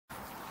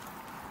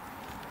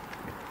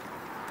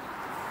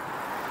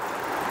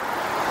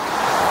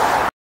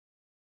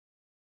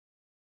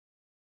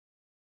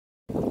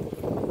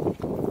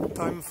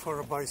time for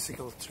a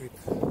bicycle trip.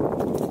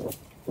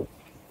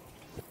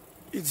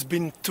 It's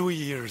been 2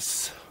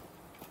 years.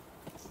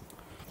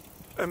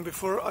 And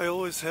before I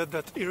always had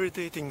that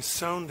irritating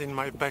sound in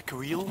my back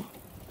wheel.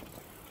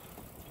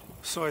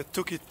 So I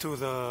took it to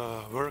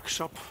the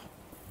workshop.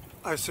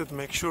 I said,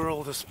 make sure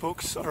all the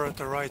spokes are at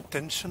the right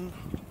tension.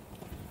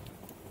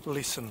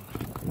 Listen.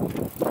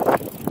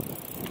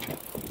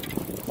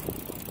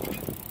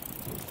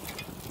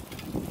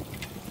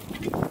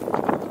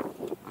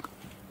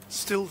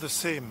 Still the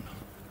same.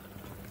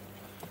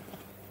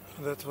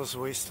 That was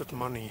wasted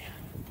money.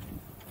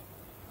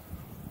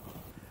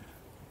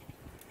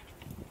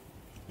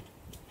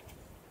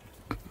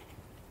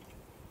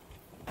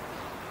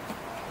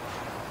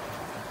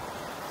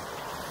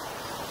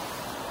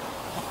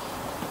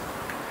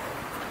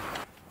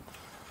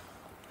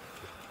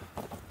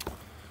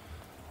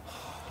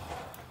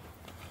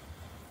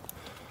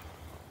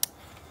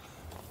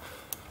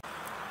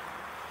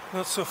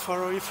 Not so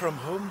far away from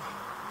home,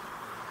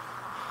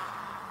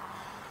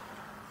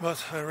 but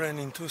I ran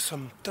into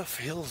some tough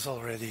hills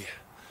already.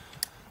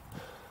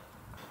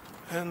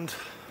 And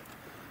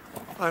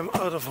I'm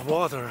out of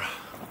water.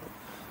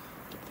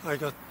 I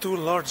got 2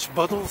 large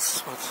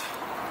bottles, but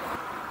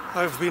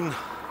I've been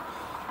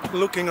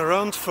looking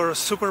around for a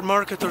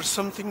supermarket or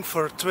something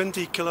for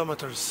 20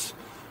 kilometers.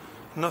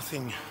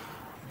 Nothing.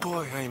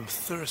 Boy, I'm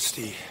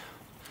thirsty.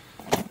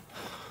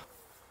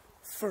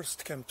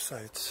 First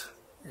campsite.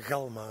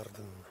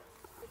 Galmaarden.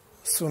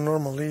 So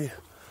normally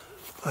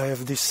I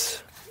have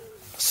this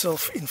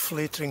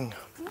self-inflating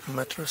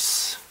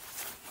mattress,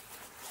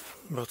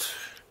 but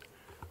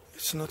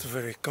it's not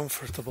very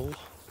comfortable.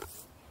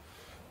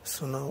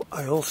 So now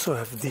I also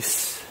have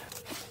this.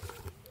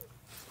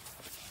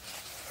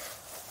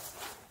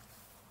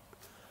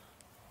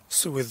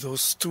 So with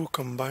those 2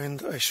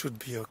 combined I should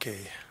be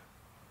okay.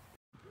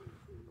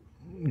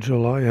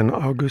 July and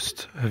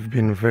August have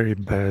been very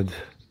bad.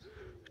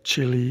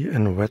 Chilly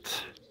and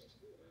wet.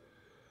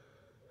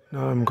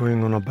 Now I'm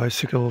going on a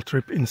bicycle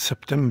trip in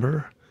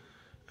September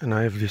and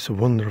I have this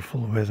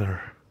wonderful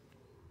weather.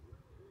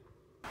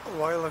 A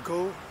while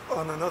ago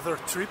on another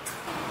trip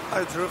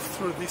I drove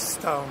through this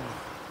town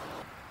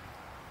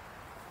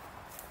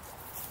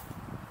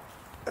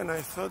and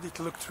I thought it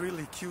looked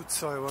really cute,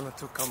 so I wanted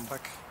to come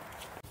back.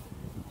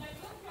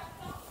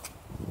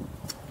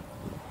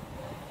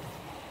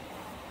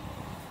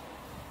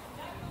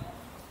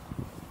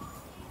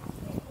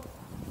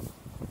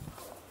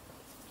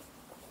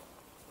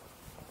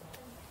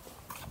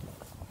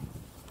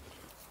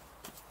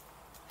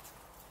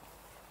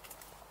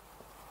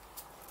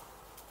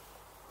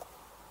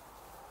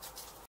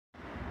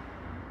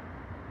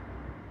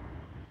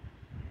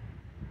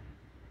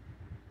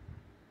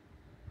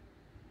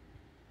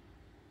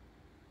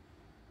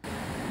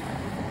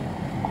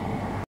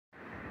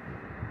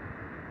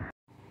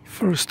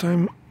 First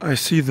time I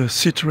see the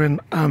Citroën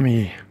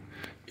Ami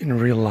in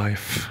real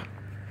life.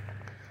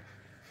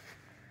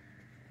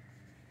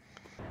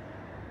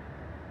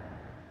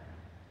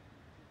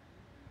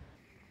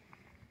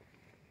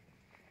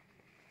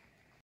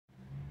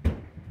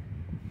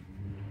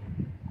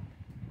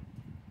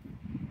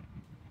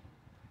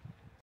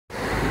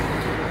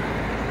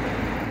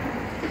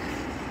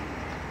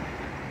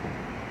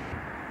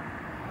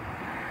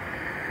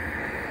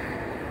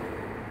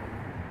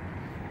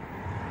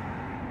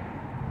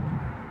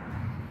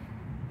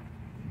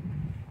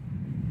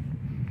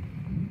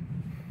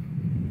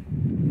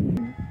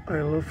 I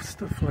love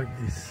stuff like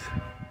this.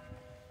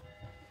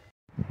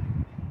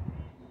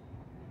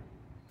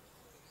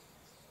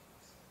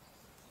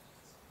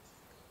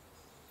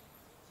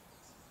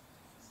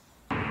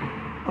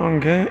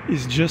 Enghien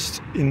is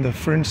just in the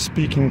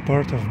French-speaking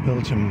part of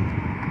Belgium,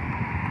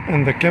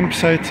 and the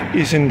campsite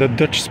is in the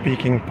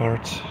Dutch-speaking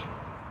part.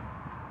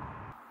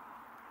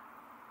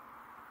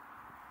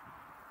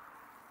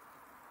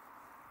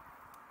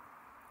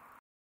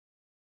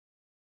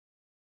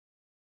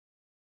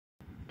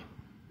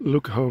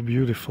 Look how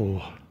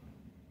beautiful.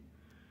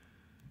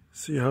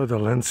 See how the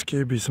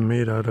landscape is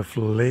made out of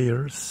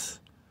layers,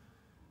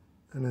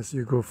 and as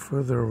you go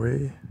further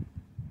away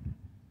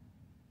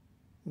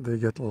they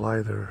get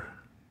lighter.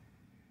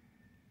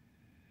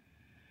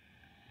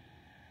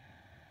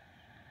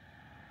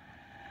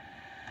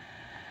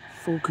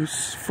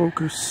 Focus,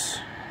 focus.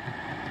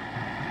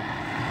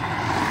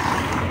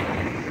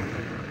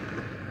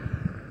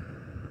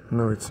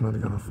 No, it's not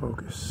gonna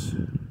focus.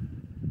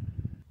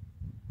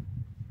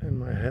 And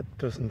my head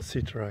doesn't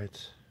sit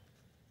right.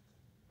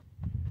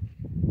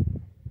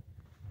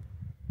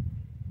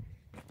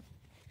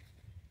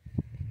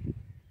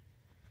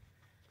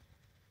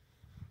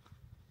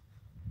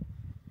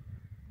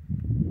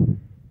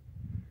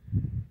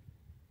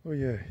 Oh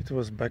yeah, it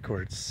was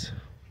backwards.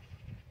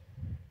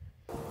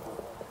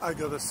 I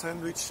got a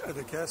sandwich at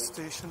a gas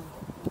station,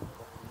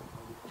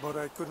 but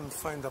I couldn't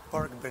find a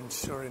park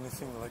bench or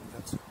anything like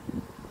that.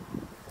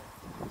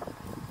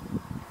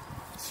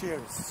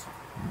 Cheers!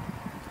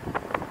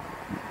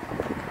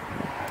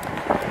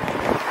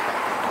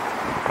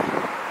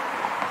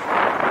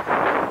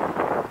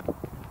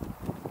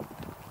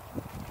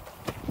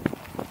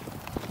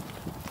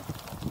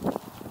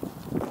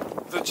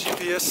 The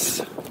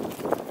GPS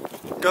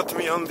got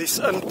me on this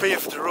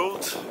unpaved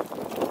road.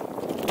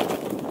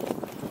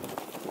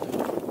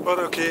 But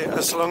okay,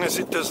 as long as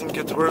it doesn't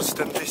get worse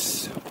than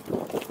this.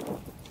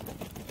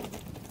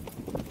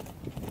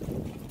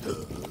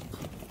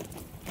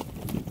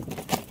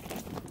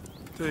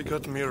 They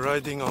got me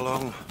riding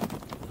along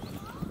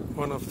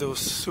one of those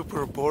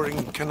super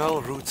boring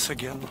canal routes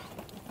again.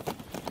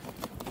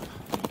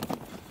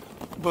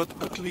 But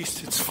at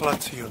least it's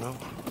flat, you know.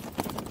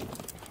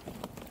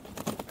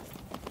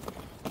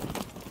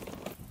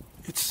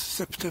 It's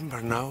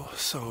September now,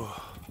 so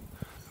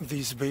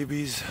these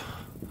babies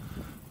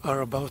are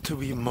about to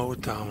be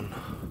mowed down.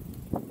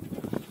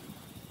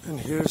 And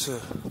here's a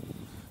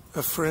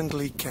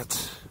friendly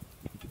cat.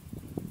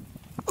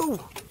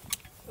 Oh!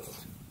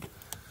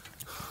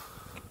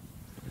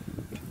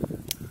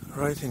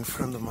 Right in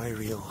front of my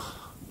wheel.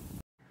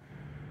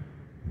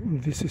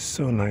 This is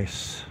so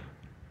nice.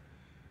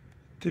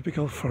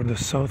 Typical for the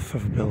south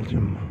of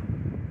Belgium.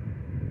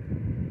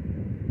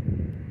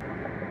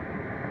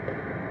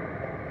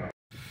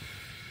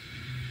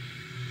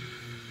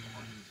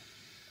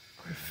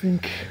 I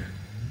think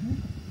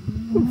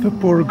the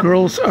poor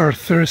girls are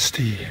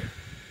thirsty.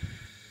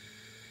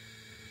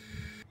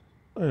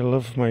 I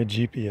love my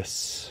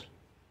GPS.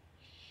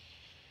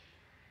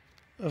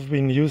 I've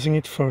been using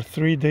it for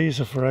 3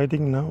 days of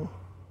riding now,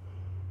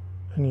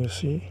 and you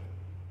see,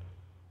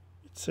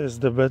 it says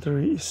the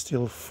battery is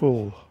still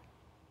full.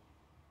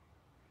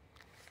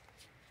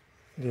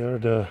 They are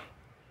the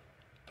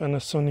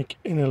Panasonic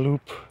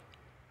Eneloop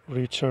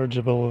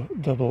rechargeable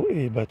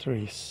AA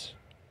batteries.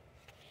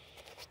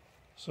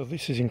 So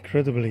this is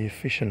incredibly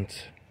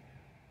efficient.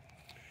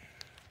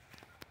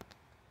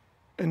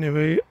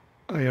 Anyway,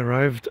 I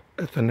arrived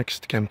at the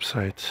next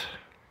campsite.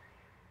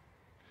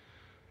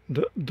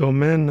 The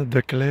Domaine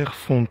de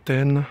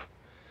Clairefontaine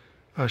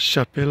à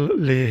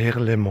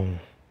Chapelle-les-Herlemont.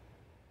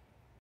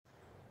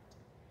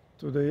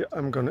 Today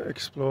I'm gonna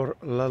explore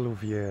La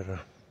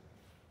Louvière.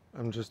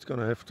 I'm just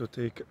gonna have to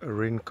take a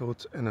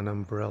raincoat and an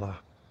umbrella,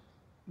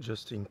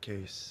 just in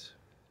case.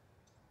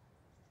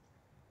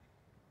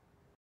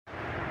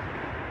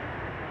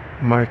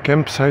 My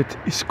campsite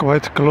is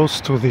quite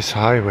close to this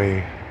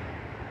highway.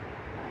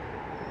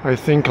 I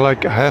think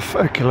like half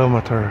a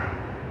kilometer.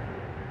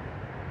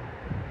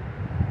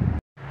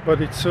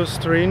 But it's so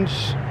strange,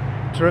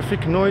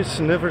 traffic noise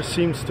never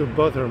seems to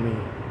bother me.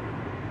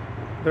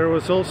 There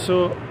was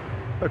also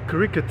a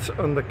cricket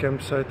on the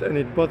campsite and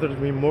it bothered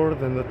me more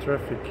than the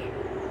traffic.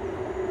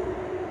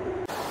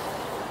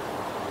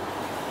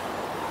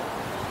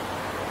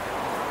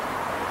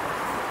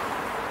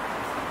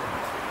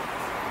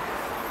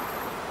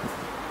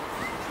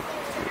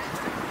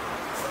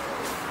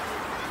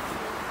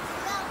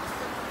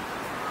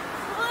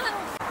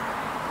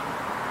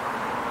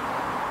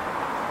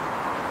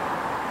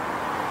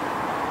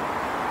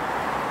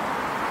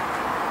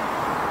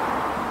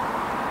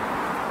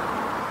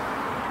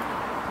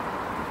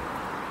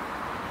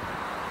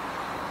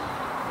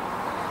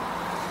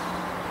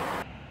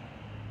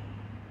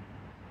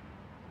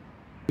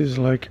 Is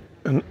like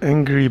an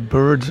angry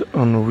bird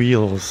on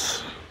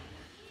wheels.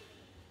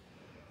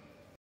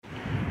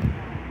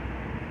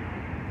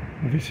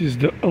 This is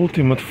the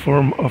ultimate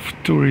form of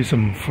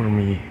tourism for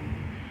me.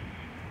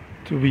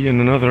 To be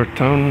in another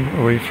town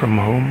away from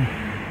home,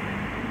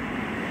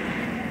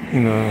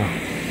 in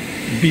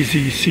a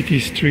busy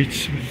city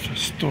streets with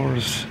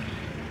stores,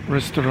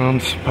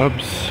 restaurants,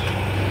 pubs.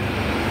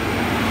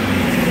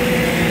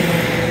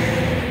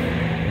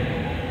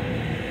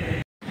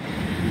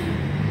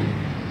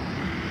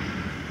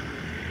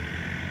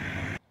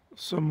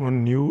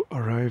 Someone new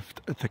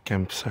arrived at the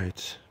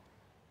campsite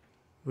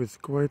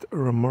with quite a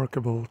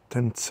remarkable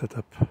tent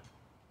setup.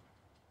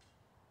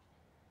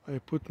 I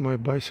put my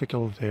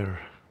bicycle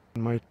there.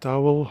 My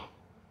towel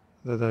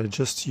that I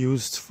just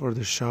used for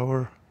the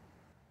shower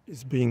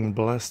is being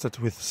blasted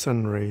with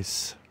sun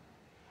rays.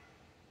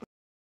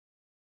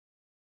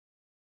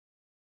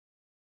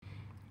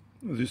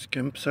 This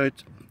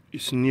campsite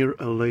is near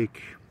a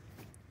lake.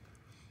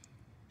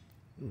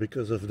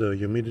 Because of the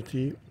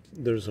humidity,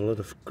 there's a lot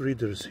of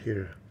critters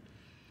here.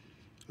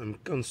 I'm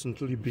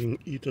constantly being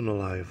eaten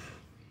alive.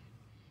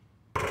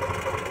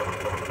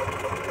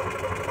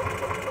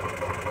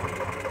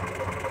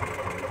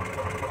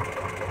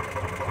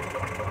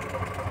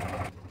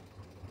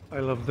 I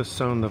love the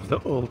sound of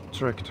the old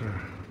tractor.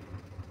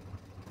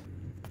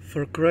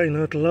 For crying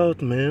out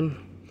loud, man,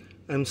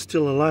 I'm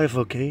still alive,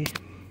 okay?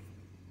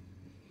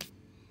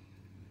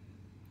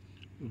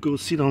 Go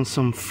sit on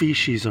some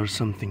fishies or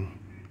something.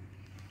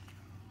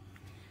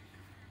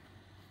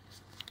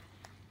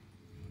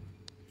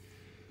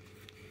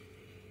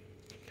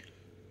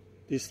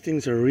 These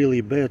things are really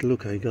bad.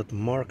 Look, I got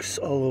marks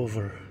all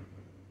over.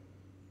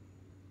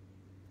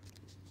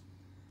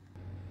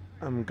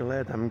 I'm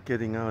glad I'm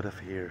getting out of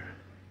here.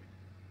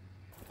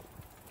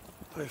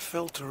 I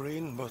felt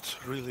rain, but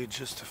really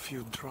just a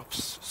few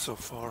drops so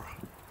far.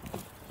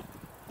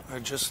 I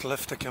just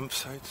left the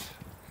campsite.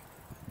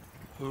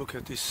 Look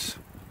at this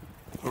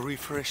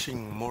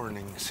refreshing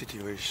morning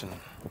situation.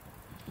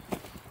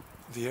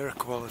 The air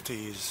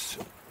quality is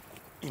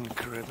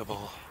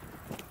incredible.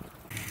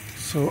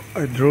 So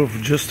I drove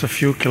just a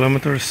few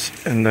kilometers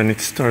and then it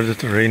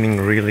started raining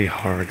really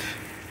hard.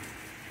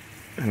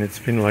 And it's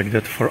been like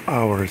that for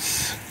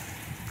hours.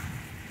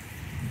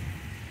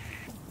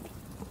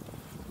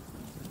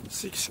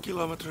 6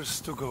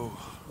 kilometers to go.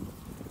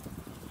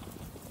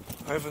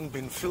 I haven't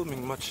been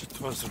filming much,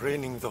 it was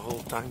raining the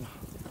whole time.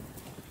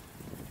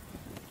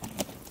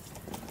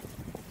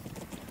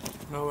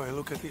 Now I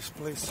look at this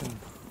place and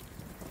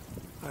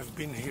I've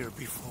been here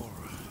before.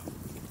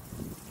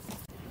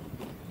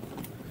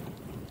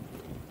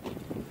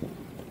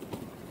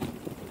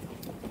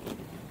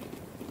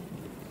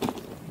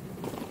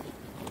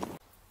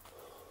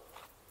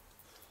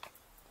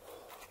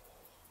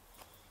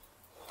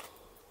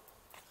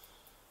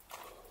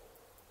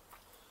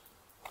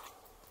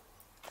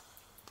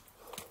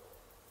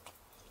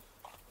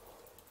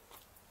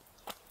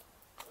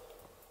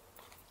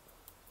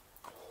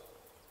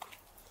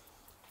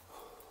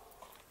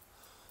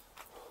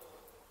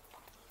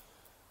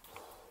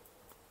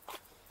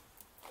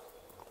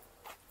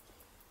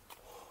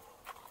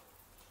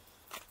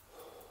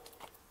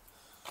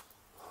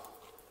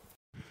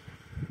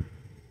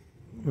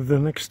 The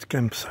next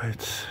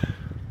campsite.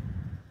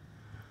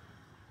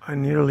 I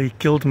nearly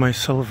killed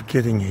myself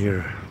getting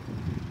here.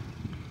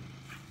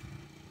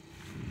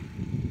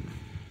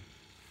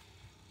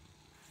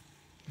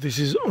 This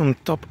is on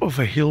top of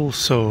a hill,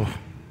 so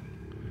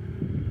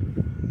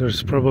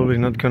there's probably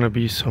not gonna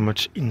be so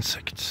much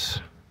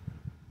insects.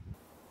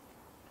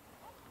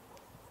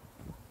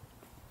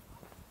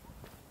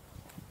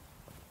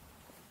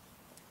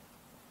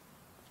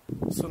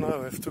 So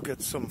now I have to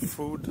get some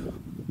food.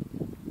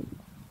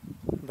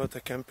 But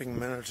the camping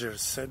manager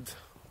said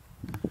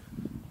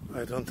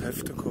I don't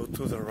have to go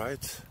to the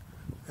right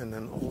and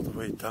then all the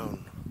way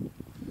down.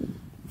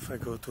 If I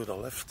go to the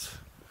left,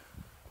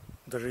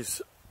 there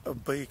is a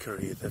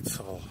bakery, that's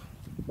all.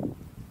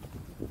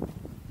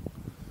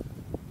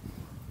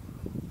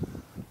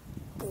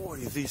 Boy,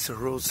 these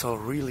roads are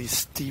really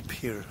steep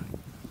here.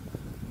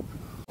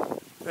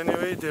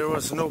 Anyway, there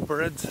was no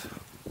bread,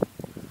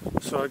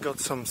 so I got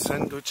some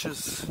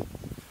sandwiches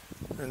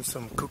and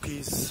some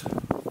cookies.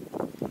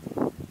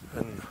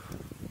 And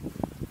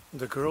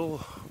the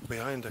girl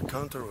behind the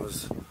counter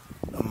was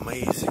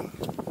amazing.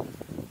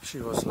 She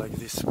was like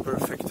this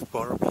perfect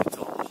Barbie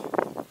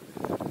doll.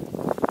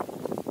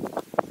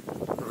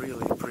 A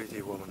really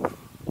pretty woman.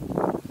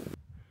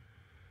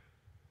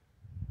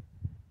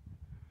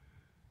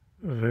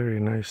 A very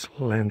nice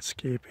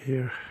landscape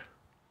here.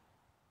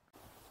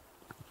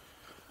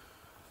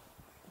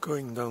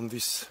 Going down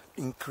this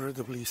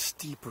incredibly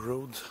steep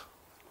road.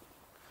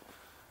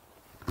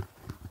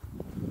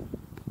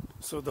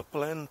 So the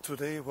plan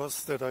today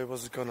was that I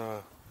was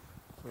gonna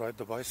ride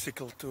the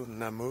bicycle to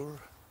Namur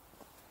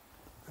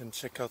and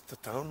check out the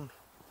town.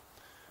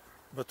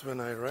 But when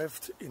I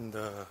arrived in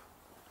the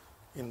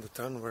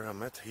town where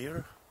I'm at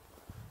here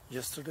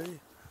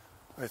yesterday,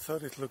 I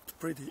thought it looked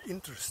pretty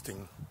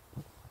interesting.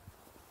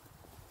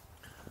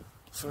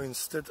 So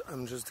instead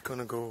I'm just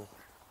gonna go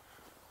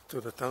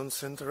to the town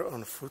center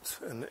on foot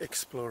and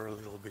explore a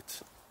little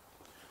bit.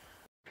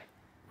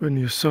 When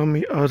you saw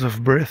me out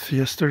of breath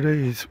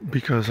yesterday, it's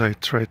because I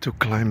tried to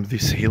climb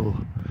this hill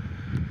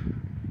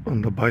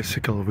on the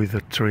bicycle with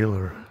a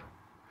trailer.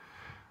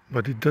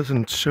 But it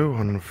doesn't show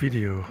on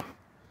video.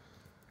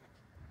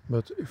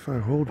 But if I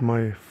hold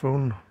my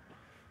phone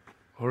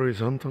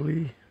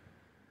horizontally,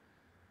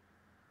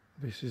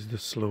 this is the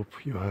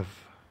slope you have.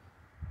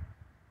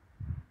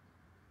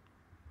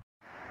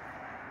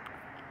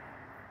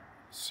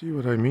 See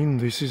what I mean?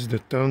 This is the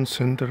town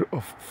center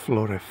of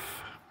Floref.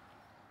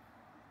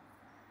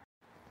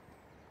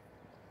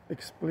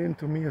 Explain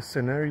to me a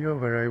scenario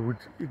where I would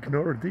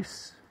ignore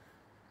this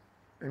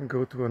and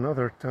go to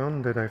another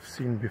town that I've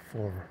seen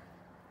before.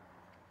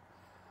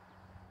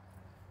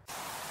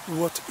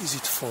 What is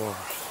it for?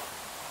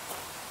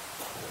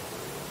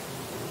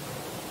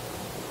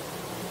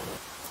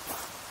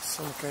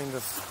 Some kind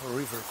of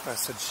river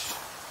passage.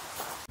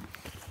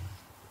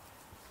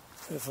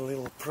 I have a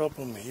little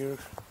problem here.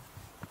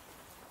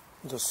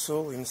 The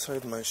sole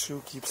inside my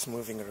shoe keeps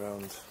moving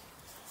around.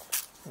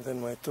 And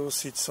then my toe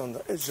sits on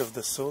the edge of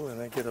the sole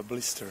and I get a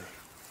blister.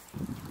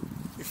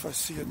 If I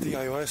see a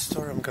DIY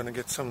store, I'm gonna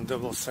get some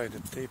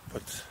double-sided tape,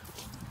 but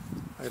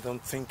I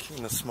don't think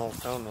in a small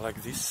town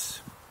like this.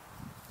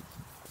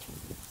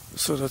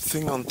 So that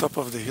thing on top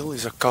of the hill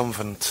is a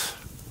convent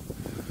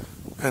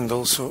and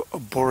also a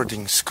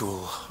boarding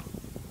school.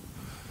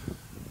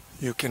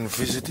 You can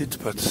visit it,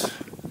 but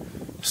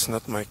it's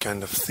not my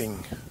kind of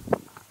thing.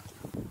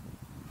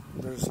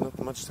 There's not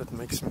much that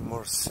makes me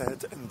more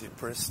sad and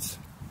depressed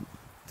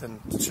than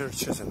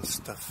churches and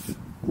stuff.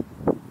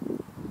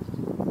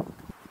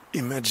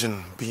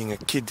 Imagine being a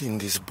kid in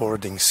this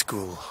boarding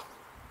school.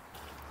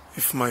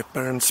 If my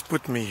parents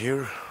put me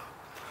here,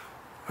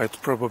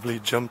 I'd probably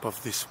jump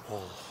off this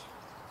wall.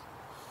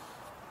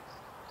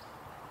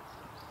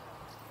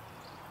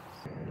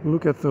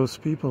 Look at those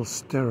people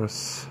stare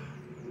us.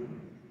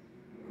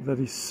 That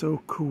is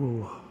so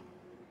cool.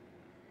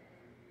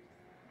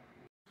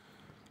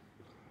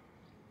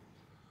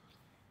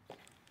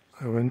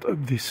 I went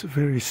up this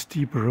very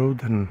steep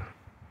road and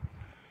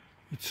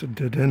it's a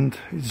dead end,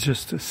 it's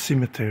just a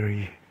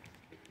cemetery.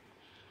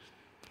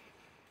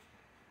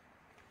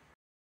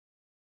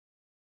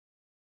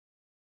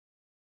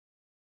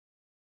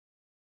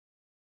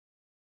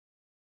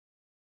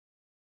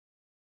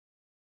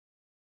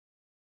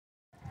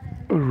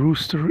 A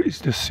rooster is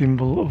the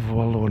symbol of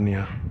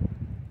Wallonia.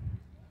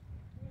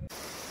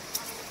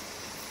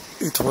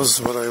 It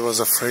was what I was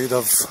afraid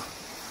of.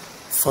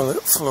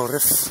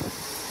 Floref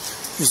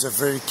is a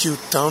very cute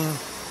town,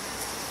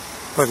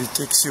 but it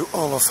takes you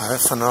all of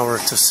half an hour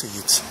to see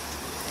it.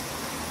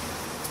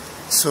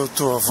 So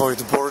to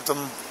avoid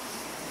boredom,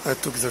 I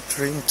took the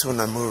train to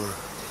Namur.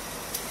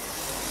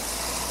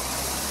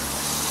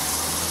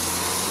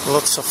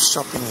 Lots of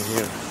shopping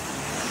here.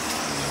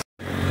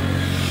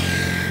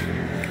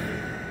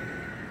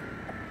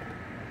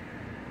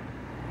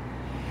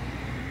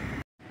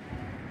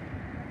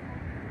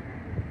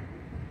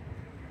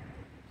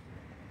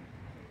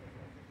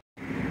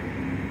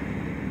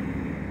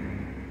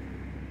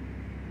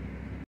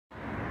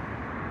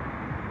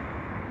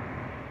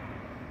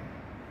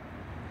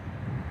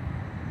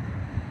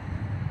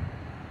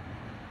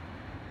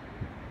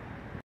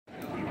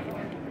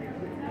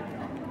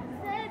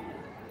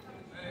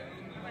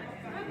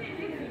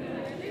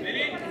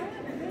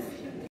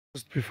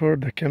 Just before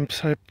the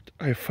campsite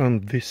I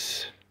found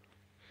this.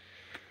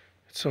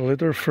 It's a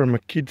letter from a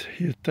kid.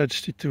 He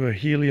attached it to a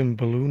helium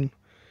balloon,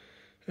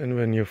 and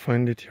when you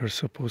find it you're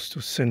supposed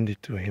to send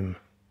it to him.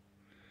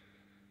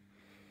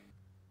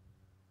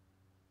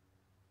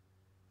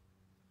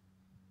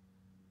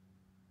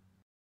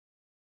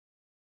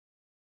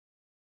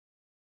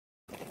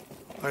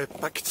 I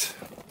packed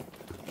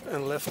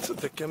and left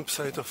the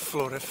campsite of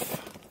Floref.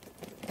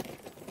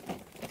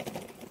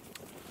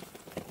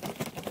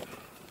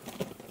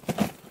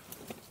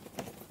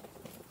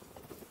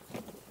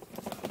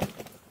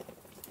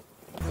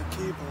 The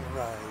cable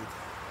ride.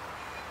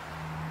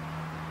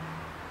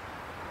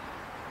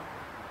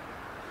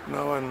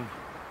 Now I'm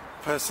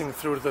passing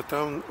through the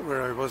town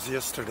where I was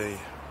yesterday.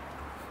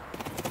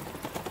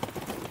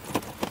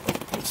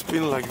 It's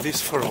been like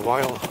this for a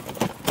while.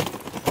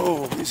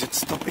 Oh, is it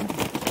stopping?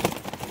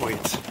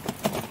 Wait.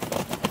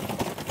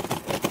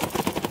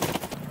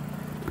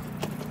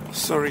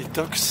 Sorry,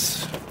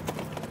 ducks.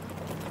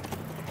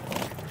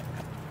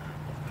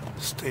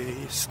 Stay,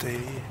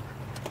 stay,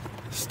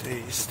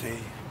 stay, stay.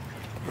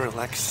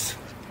 Relax.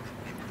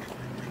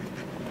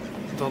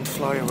 Don't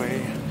fly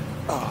away.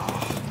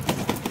 Ah.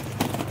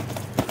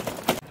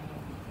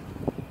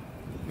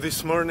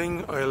 This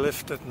morning I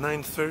left at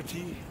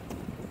 9:30.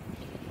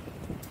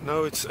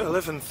 Now it's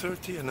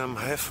 11:30 and I'm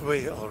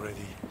halfway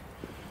already.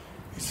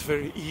 It's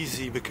very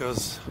easy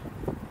because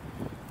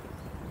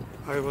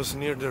I was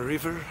near the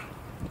river.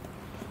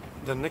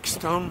 The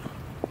next town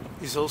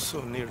is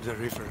also near the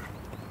river.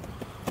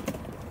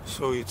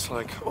 So it's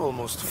like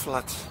almost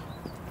flat.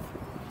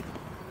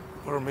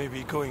 Or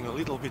maybe going a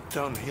little bit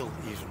downhill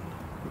even.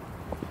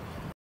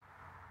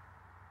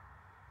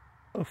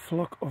 A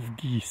flock of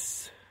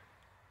geese.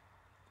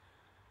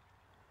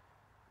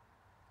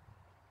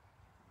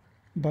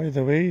 By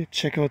the way,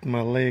 check out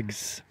my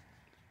legs.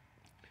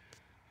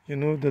 You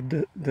know,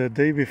 the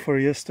day before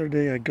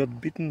yesterday I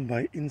got bitten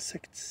by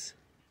insects.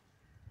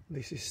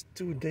 This is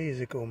 2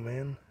 days ago,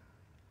 man.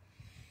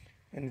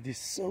 And it is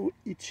so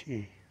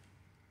itchy.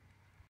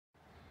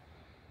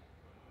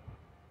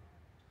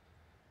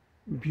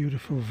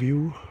 Beautiful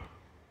view.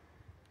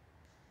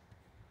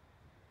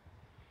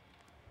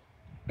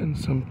 And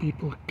some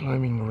people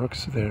climbing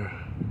rocks there.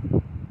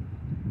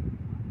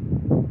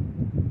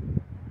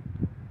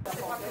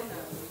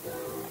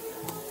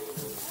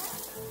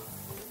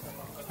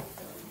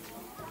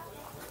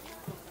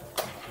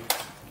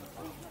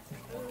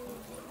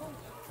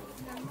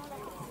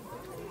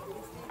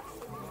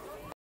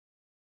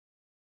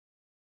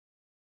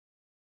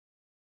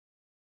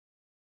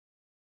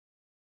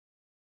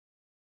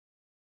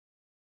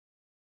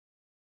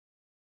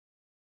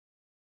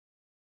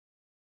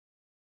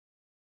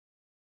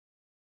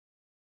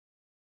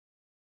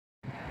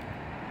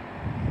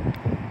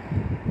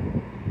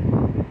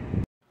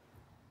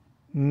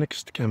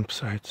 Next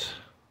campsite.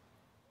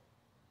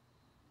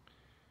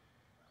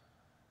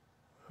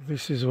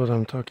 This is what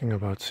I'm talking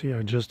about. See,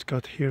 I just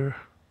got here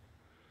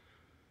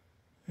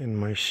and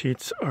my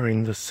sheets are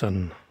in the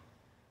sun.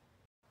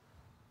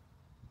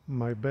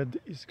 My bed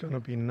is gonna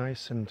be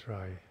nice and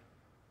dry.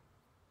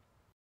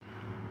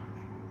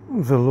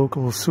 The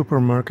local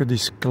supermarket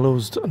is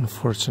closed,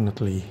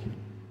 unfortunately.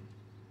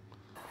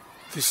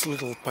 This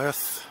little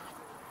path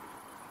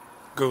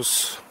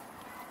goes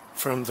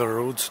from the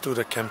road to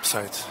the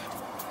campsite.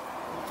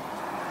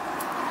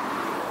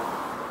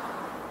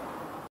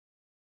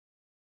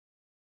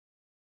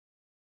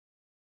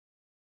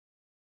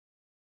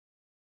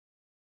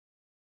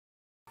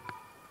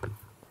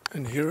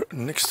 And here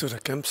next to the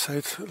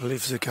campsite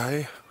lives a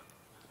guy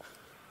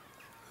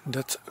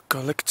that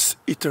collects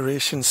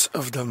iterations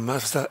of the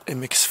Mazda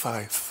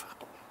MX-5.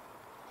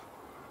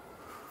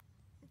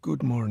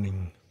 Good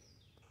morning.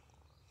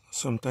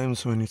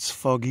 Sometimes when it's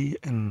foggy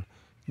and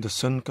the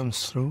sun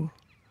comes through,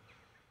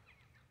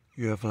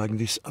 you have like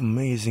this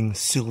amazing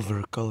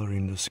silver color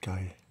in the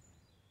sky.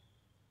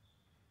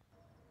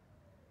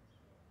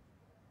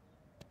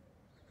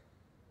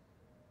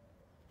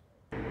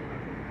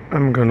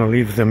 I'm gonna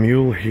leave the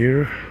mule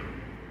here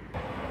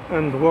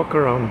and walk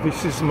around.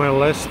 This is my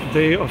last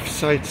day of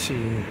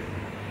sightseeing.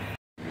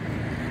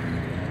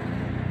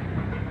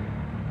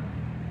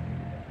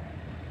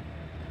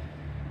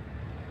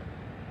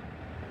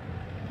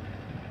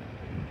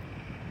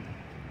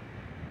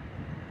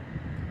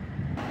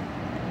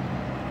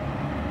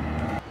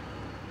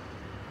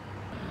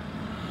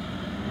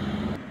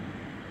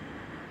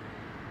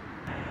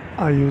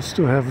 I used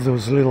to have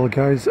those little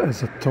guys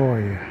as a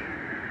toy.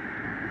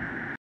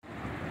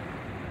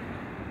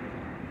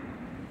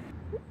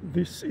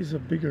 This is a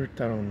bigger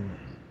town.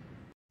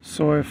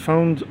 So I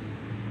found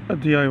a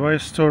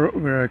DIY store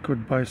where I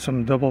could buy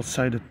some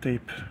double-sided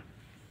tape.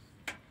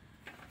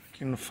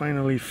 Can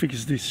finally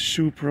fix this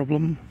shoe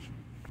problem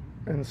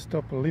and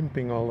stop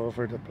limping all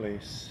over the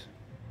place.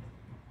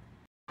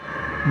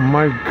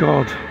 My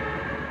God,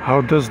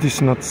 how does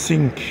this not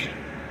sink?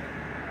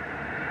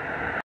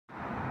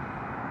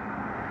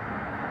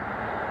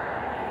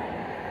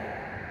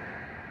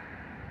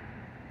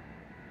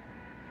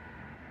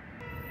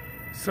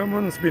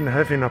 Someone's been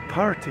having a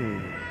party.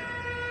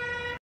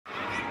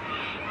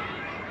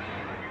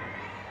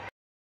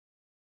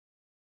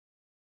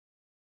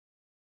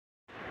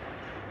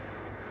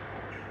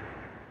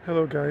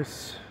 Hello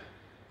guys,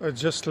 I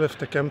just left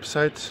the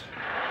campsite.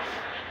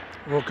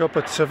 Woke up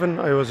at 7,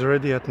 I was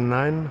ready at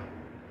 9.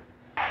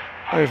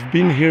 I've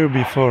been here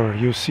before.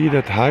 You see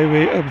that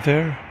highway up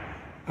there?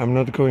 I'm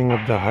not going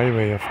up the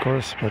highway, of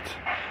course, but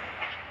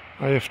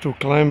I have to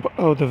climb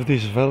out of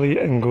this valley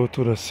and go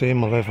to the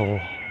same level.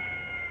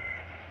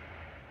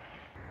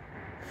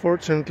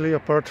 Fortunately,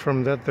 apart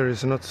from that, there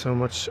is not so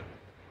much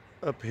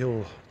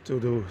uphill to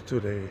do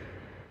today.